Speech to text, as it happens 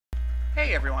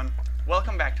Hey everyone,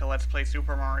 welcome back to Let's Play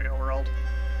Super Mario World.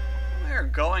 We're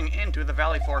going into the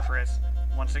Valley Fortress.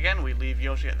 Once again, we leave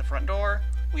Yoshi at the front door,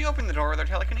 we open the door with our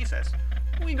telekinesis.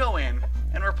 We go in,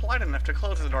 and we're polite enough to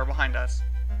close the door behind us.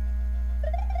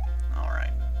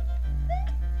 Alright.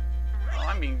 Oh,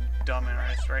 I'm being dumb and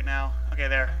right now. Okay,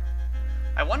 there.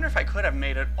 I wonder if I could have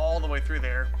made it all the way through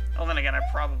there. Well, then again, I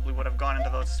probably would have gone into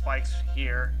those spikes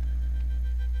here.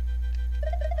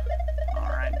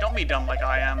 Alright, don't be dumb like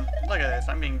I am. Look at this,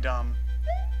 I'm being dumb.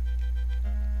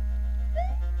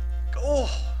 Oh,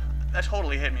 that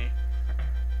totally hit me.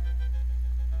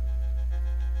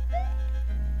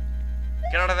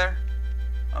 Get out of there.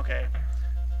 Okay.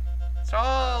 It's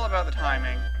all about the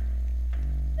timing.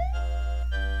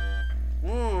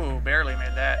 Woo, barely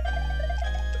made that.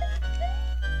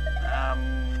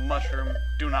 Mushroom,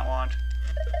 do not want.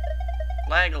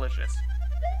 Lagalicious.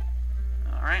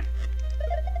 Alright.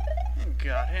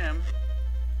 Got him.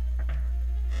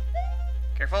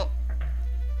 Careful.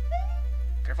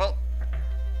 Careful.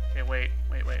 Okay, wait.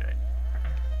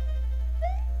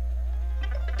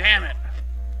 Damn it!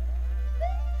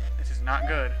 This is not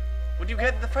good. Would you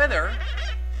get the feather?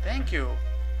 Thank you.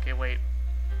 Okay, wait.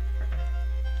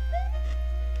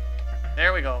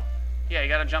 There we go. Yeah, you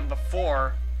gotta jump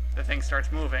before the thing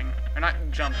starts moving. Or not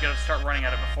jump, you gotta start running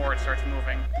at it before it starts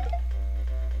moving.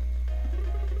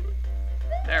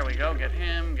 There we go. Get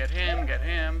him, get him, get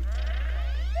him.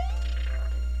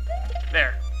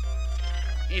 There.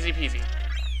 Easy peasy.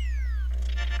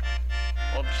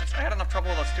 Well, just, I had enough trouble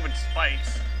with those stupid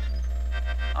spikes.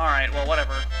 Alright, well,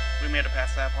 whatever. We made it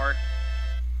past that part.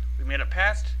 We made it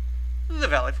past the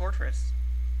Valley Fortress.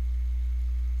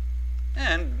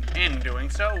 And in doing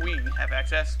so, we have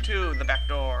access to the back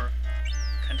door.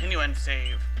 Continue and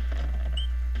save.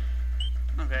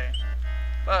 Okay.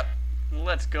 But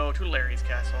let's go to Larry's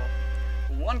castle.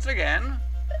 Once again,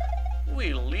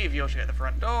 we leave Yoshi at the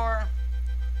front door,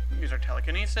 use our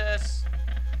telekinesis,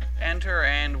 enter,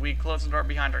 and we close the door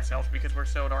behind ourselves because we're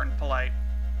so darn polite.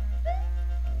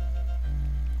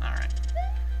 Alright.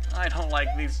 I don't like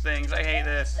these things. I hate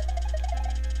this.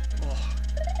 Oh.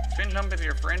 Spin jump is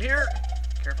your friend here.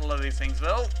 Careful of these things,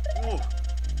 though. Ooh.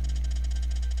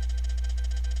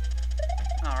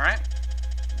 Alright.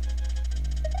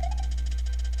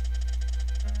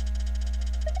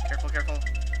 Careful.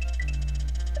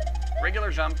 Regular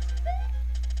jump.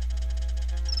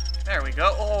 There we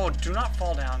go. Oh, do not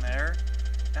fall down there.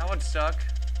 That would suck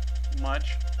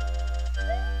much.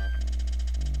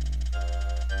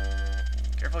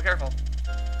 Careful.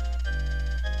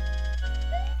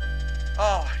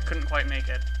 Oh, I couldn't quite make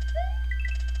it.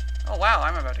 Oh wow,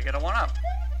 I'm about to get a 1-up.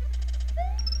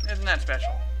 Isn't that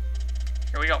special?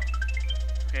 Here we go.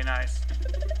 Okay, nice.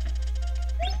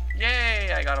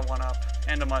 Yay, I got a 1-up.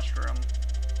 And a mushroom.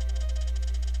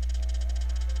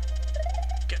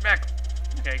 Get back!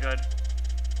 Okay, good.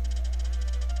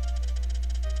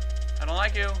 I don't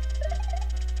like you.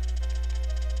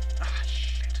 Ah,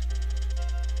 shit.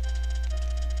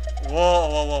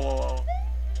 Whoa.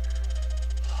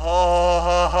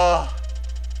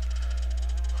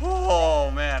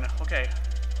 Oh, man. Okay.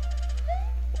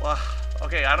 Well,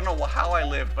 okay, I don't know how I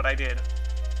lived, but I did.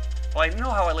 Well, I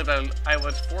know how I lived. I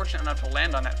was fortunate enough to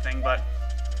land on that thing, but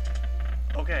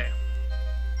okay.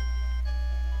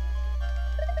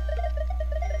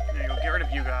 There you go. Get rid of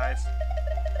you guys.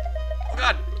 Oh,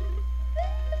 God!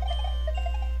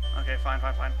 Okay, fine.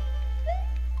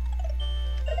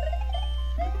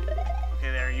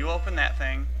 Okay, there. You open that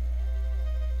thing.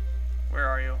 Where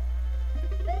are you?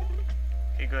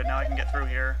 Okay, good. Now I can get through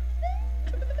here.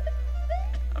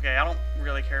 Okay, I don't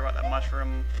really care about that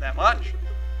mushroom that much.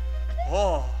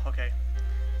 Oh, okay.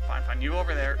 Fine. You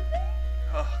over there.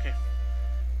 Oh, okay.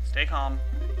 Stay calm.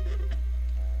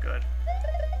 Good.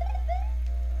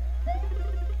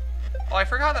 Oh, I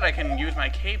forgot that I can use my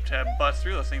cape to bust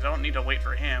through those things. I don't need to wait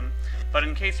for him. But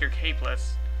in case you're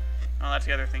capeless, oh, that's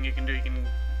the other thing you can do. You can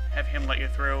have him let you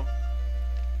through.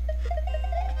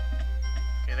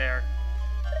 Okay, there.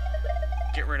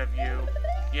 Get rid of you.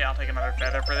 Yeah, I'll take another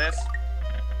feather for this.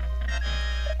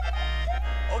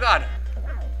 Oh, God!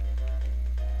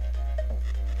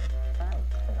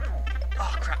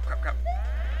 Oh, crap.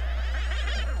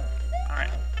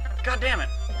 Alright. God damn it!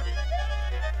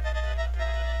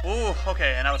 Ooh,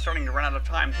 okay, and I was starting to run out of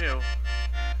time, too.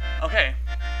 Okay.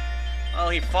 Well,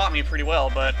 he fought me pretty well,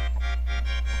 but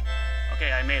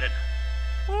okay, I made it.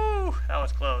 Woo! That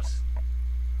was close.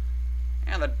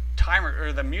 And the timer,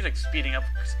 or the music speeding up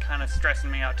was kind of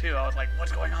stressing me out, too. I was like,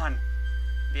 what's going on?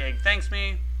 The egg thanks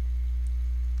me.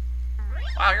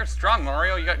 Wow, you're strong,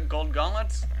 Mario. You got gold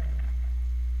gauntlets?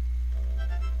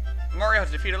 Mario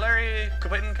has defeated Larry,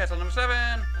 completing castle number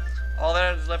 7. All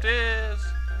that is left is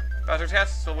Bowser's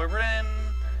Castle we're in.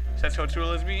 Says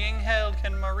Toadstool is being held.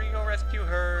 Can Mario rescue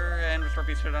her and restore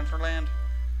peace to Dinosaur Land?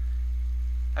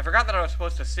 I forgot that I was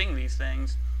supposed to sing these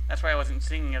things. That's why I wasn't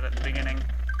singing it at the beginning.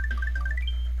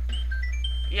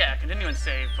 Yeah, continue and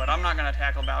save, but I'm not going to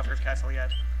tackle Bowser's Castle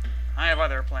yet. I have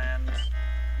other plans.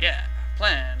 Yeah,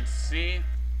 plans, see?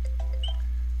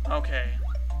 Okay.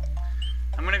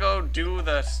 I'm going to go do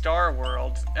the Star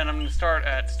World, and I'm going to start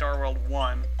at Star World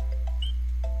 1.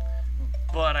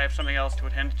 But I have something else to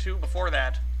attend to before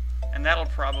that, and that'll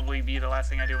probably be the last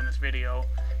thing I do in this video,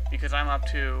 because I'm up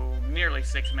to nearly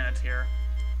 6 minutes here.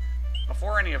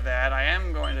 Before any of that, I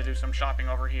am going to do some shopping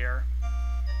over here.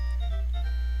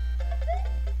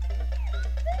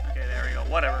 Okay, there we go.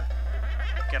 Whatever.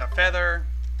 Get a feather,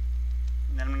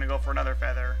 and then I'm going to go for another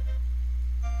feather.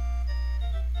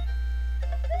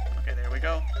 Okay, there we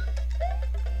go.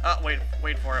 Oh, wait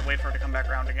for it. Wait for it to come back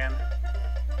around again.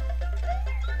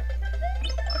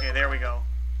 Okay, there we go.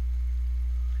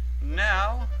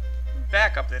 Now,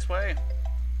 back up this way.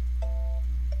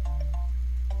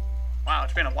 Wow,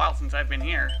 it's been a while since I've been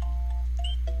here.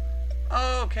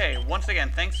 Okay, once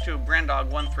again, thanks to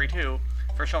Brandog132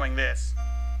 for showing this.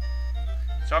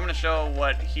 So I'm going to show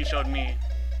what he showed me.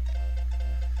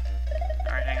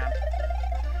 Alright, hang on.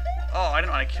 Oh, I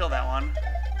didn't want to kill that one.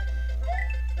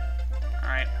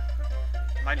 Alright.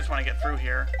 I just want to get through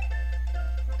here.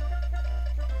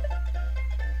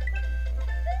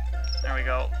 There we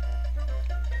go.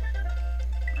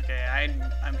 Okay,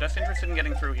 I'm just interested in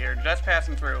getting through here. Just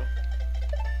passing through.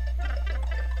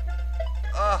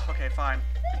 Oh, okay, fine.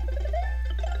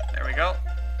 There we go.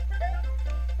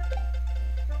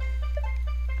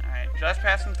 Alright, just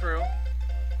passing through.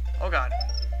 Oh god.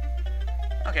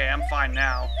 Okay, I'm fine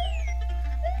now.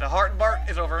 The heart Bart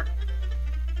is over.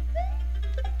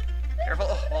 Careful.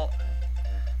 Oh, well.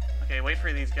 Okay, wait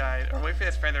for these guys, or wait for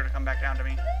this feather to come back down to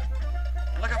me.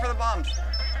 And look out for the bombs.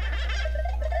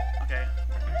 Okay.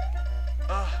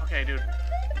 Oh, okay, dude.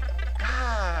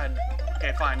 God.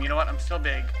 Okay, fine. You know what? I'm still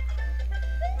big.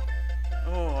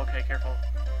 Oh, okay, careful.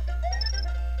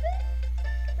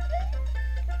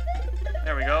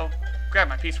 There we go. Grab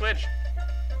my P-switch.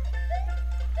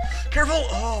 Careful!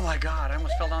 Oh my god, I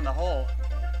almost fell down the hole.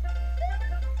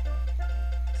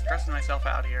 Stressing myself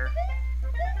out here.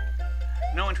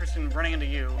 No interest in running into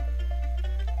you.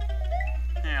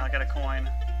 Yeah, I got a coin.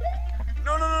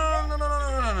 No, no, no, no, no,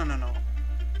 no, no, no, no, no.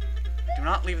 Do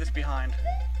not leave this behind.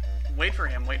 Wait for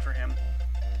him, wait for him.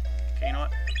 Okay, you know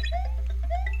what?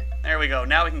 There we go.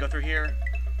 Now we can go through here.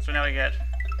 So now we get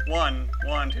 1,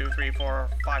 2, 3, 4,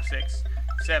 5, 6,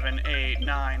 7, 8,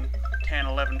 9, 10,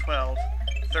 11, 12,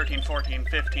 13, 14,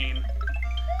 15.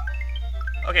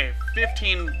 Okay,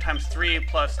 15 times 3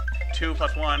 plus 2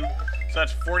 plus 1. So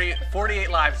that's 48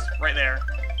 lives right there.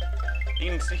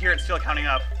 You can hear it still counting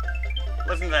up.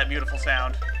 Listen to that beautiful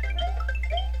sound.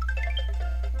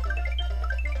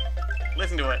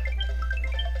 Listen to it.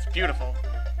 It's beautiful.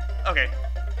 Okay.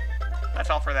 That's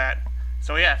all for that.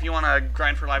 So yeah, if you want to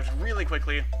grind for lives really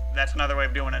quickly, that's another way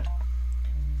of doing it.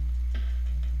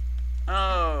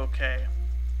 Okay.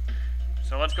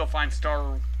 So let's go find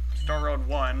Star Road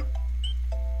 1.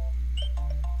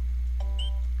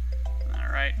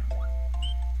 Alright.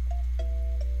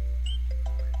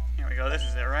 Here we go, this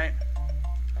is it, right?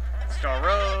 Star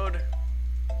Road.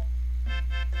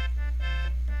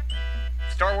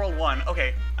 Star World 1.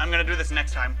 Okay, I'm gonna do this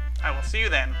next time. I will see you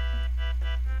then.